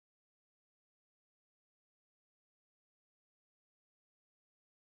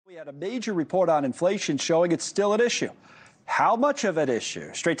We had a major report on inflation showing it's still an issue. How much of an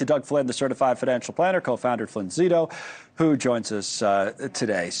issue? Straight to Doug Flynn, the certified financial planner, co-founder Flynn Zito, who joins us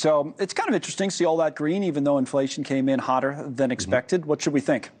today. So it's kind of interesting to see all that green, even though inflation came in hotter than expected. What should we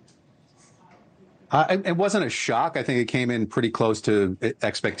think? It wasn't a shock. I think it came in pretty close to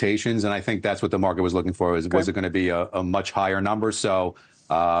expectations, and I think that's what the market was looking for. Was it going to be a much higher number? So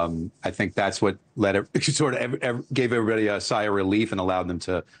I think that's what led it, sort of gave everybody a sigh of relief and allowed them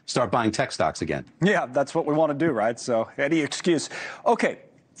to start buying tech stocks again. Yeah, that's what we want to do, right? So any excuse. Okay,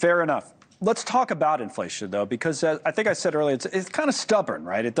 fair enough. Let's talk about inflation, though, because I think I said earlier, it's kind of stubborn,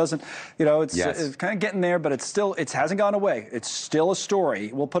 right? It doesn't, it's kind of getting there, but it hasn't gone away. It's still a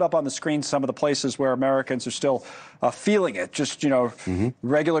story. We'll put up on the screen some of the places where Americans are still feeling it. Just,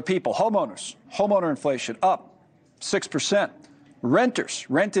 regular people, homeowner inflation up 6%. Renters,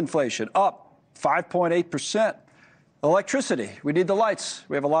 rent inflation up 5.8%. Electricity, we need the lights.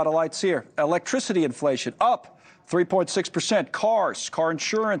 We have a lot of lights here. Electricity inflation up 3.6%. Cars, car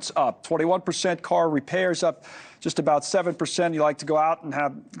insurance up 21%. Car repairs up just about 7%. You like to go out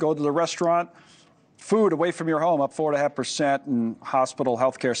and go to the restaurant. Food away from your home up 4.5%, and hospital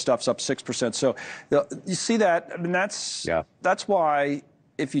healthcare stuff's up 6%. So you see that. I mean, that's why,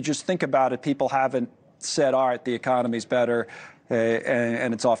 if you just think about it, people haven't said, all right, the economy's better.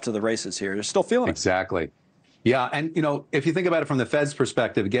 And it's off to the races here. You're still feeling it. Exactly. Yeah. And, if you think about it from the Fed's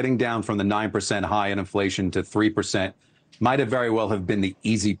perspective, getting down from the 9% high in inflation to 3% might have very well have been the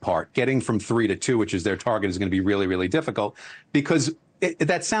easy part. Getting from 3 to 2, which is their target, is going to be really, really difficult, because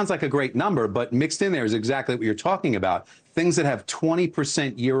that sounds like a great number, but mixed in there is exactly what you're talking about. Things that have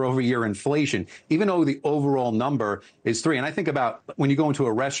 20% year over year inflation, even though the overall number is 3. And I think about when you go into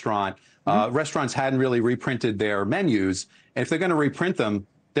a restaurant, restaurants hadn't really reprinted their menus. And if they're going to reprint them,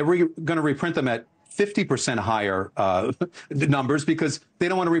 they're going to reprint them at 50% higher numbers, because they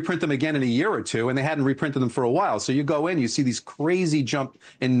don't want to reprint them again in a year or two, and they hadn't reprinted them for a while. So you go in, you see these crazy jump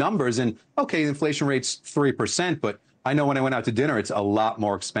in numbers, and okay, the inflation rate's 3%, but I know when I went out to dinner, it's a lot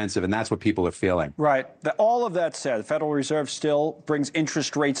more expensive, and that's what people are feeling. Right. All of that said, the Federal Reserve still brings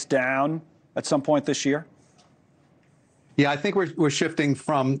interest rates down at some point this year? Yeah, I think we're shifting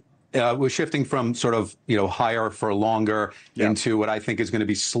from sort of, higher for longer into what I think is going to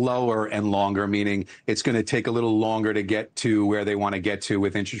be slower and longer, meaning it's going to take a little longer to get to where they want to get to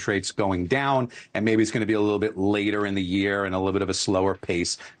with interest rates going down. And maybe it's going to be a little bit later in the year and a little bit of a slower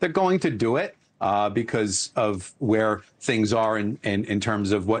pace. They're going to do it because of where things are in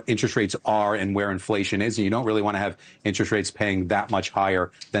terms of what interest rates are and where inflation is. And you don't really want to have interest rates paying that much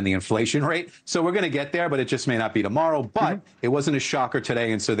higher than the inflation rate. So we're going to get there, but it just may not be tomorrow. But it wasn't a shocker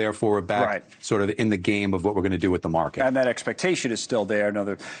today, and so therefore we're back sort of in the game of what we're going to do with the market. And that expectation is still there.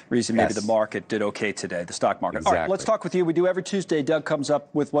 Another reason maybe the market did okay today, the stock market. Exactly. All right, let's talk with you. We do every Tuesday. Doug comes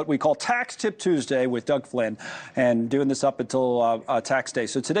up with what we call Tax Tip Tuesday with Doug Flynn, and doing this up until tax day.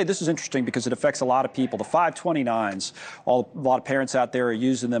 So today, this is interesting because it affects a lot of people. The 529s, a lot of parents out there are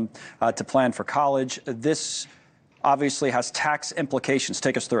using them to plan for college. This obviously has tax implications.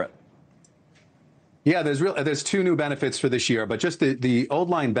 Take us through it. Yeah, there's 2 new benefits for this year, but just the old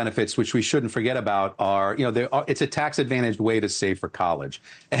line benefits, which we shouldn't forget about, are, it's a tax advantaged way to save for college.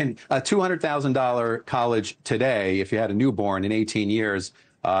 And a $200,000 college today, if you had a newborn in 18 years,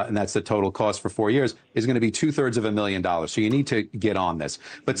 and that's the total cost for 4 years, is going to be $250,000. So you need to get on this.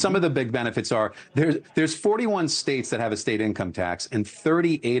 But some of the big benefits are there's 41 states that have a state income tax, and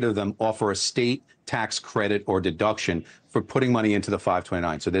 38 of them offer a state tax credit or deduction for putting money into the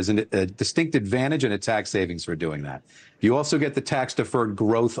 529. So there's a distinct advantage and a tax savings for doing that. You also get the tax deferred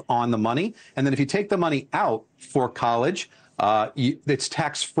growth on the money. And then if you take the money out for college, it's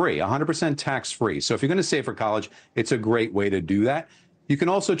tax-free, 100% tax-free. So if you're going to save for college, it's a great way to do that. You can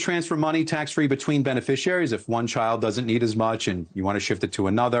also transfer money tax-free between beneficiaries if one child doesn't need as much and you want to shift it to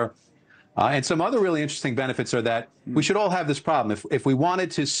another. And some other really interesting benefits are that we should all have this problem. If we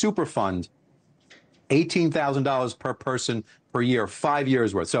wanted to super fund $18,000 per person per year, 5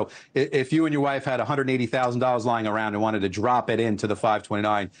 years worth. So if you and your wife had $180,000 lying around and wanted to drop it into the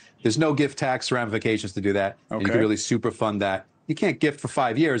 529, there's no gift tax ramifications to do that. Okay. And you can really super fund that. You can't gift for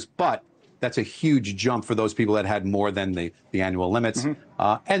 5 years, but that's a huge jump for those people that had more than the annual limits.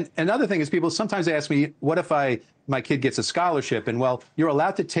 And another thing is, people sometimes ask me, what if my kid gets a scholarship? And well, you're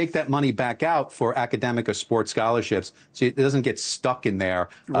allowed to take that money back out for academic or sports scholarships, so it doesn't get stuck in there.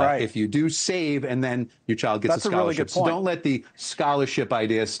 If you do save and then your child gets a scholarship. Really good point. So don't let the scholarship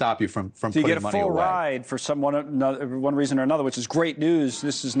idea stop you from putting money away. So you get a full ride for one reason or another, which is great news.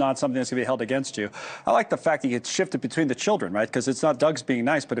 This is not something that's going to be held against you. I like the fact that you get shifted between the children, right? Because it's not Doug's being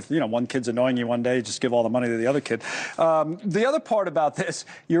nice, but if one kid's annoying you one day, just give all the money to the other kid. The other part about this this.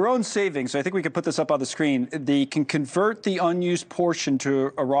 Your own savings, I think we could put this up on the screen, can convert the unused portion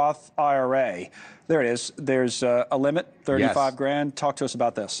to a Roth IRA. There it is. There's a limit, 35 grand. Talk to us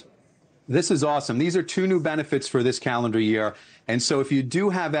about this. This is awesome. These are two new benefits for this calendar year. And so if you do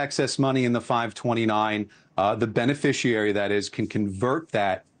have excess money in the 529, the beneficiary, that is, can convert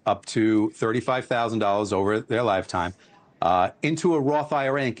that up to $35,000 over their lifetime into a Roth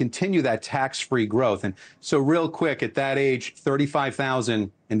IRA and continue that tax-free growth. And so real quick, at that age, $35,000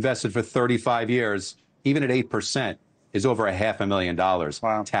 invested for 35 years, even at 8%, is over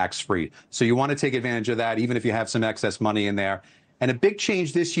 $500,000 tax-free. So you want to take advantage of that, even if you have some excess money in there. And a big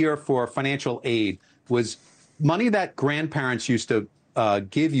change this year for financial aid was money that grandparents used to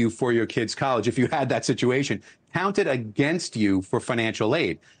give you for your kids' college, if you had that situation, counted against you for financial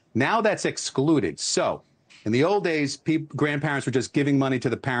aid. Now that's excluded. So in the old days, grandparents were just giving money to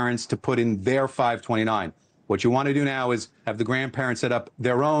the parents to put in their 529. What you want to do now is have the grandparents set up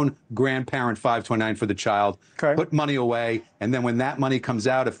their own grandparent 529 for the child, put money away, and then when that money comes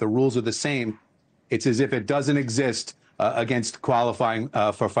out, if the rules are the same, it's as if it doesn't exist against qualifying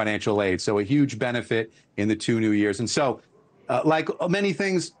for financial aid. So a huge benefit in the 2 new years. And so, like many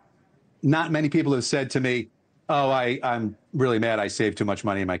things, not many people have said to me, oh, I'm really mad I saved too much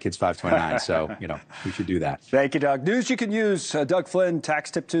money in my kid's 529. So, we should do that. Thank you, Doug. News you can use. Doug Flynn, Tax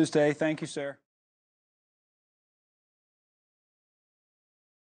Tip Tuesday. Thank you, sir.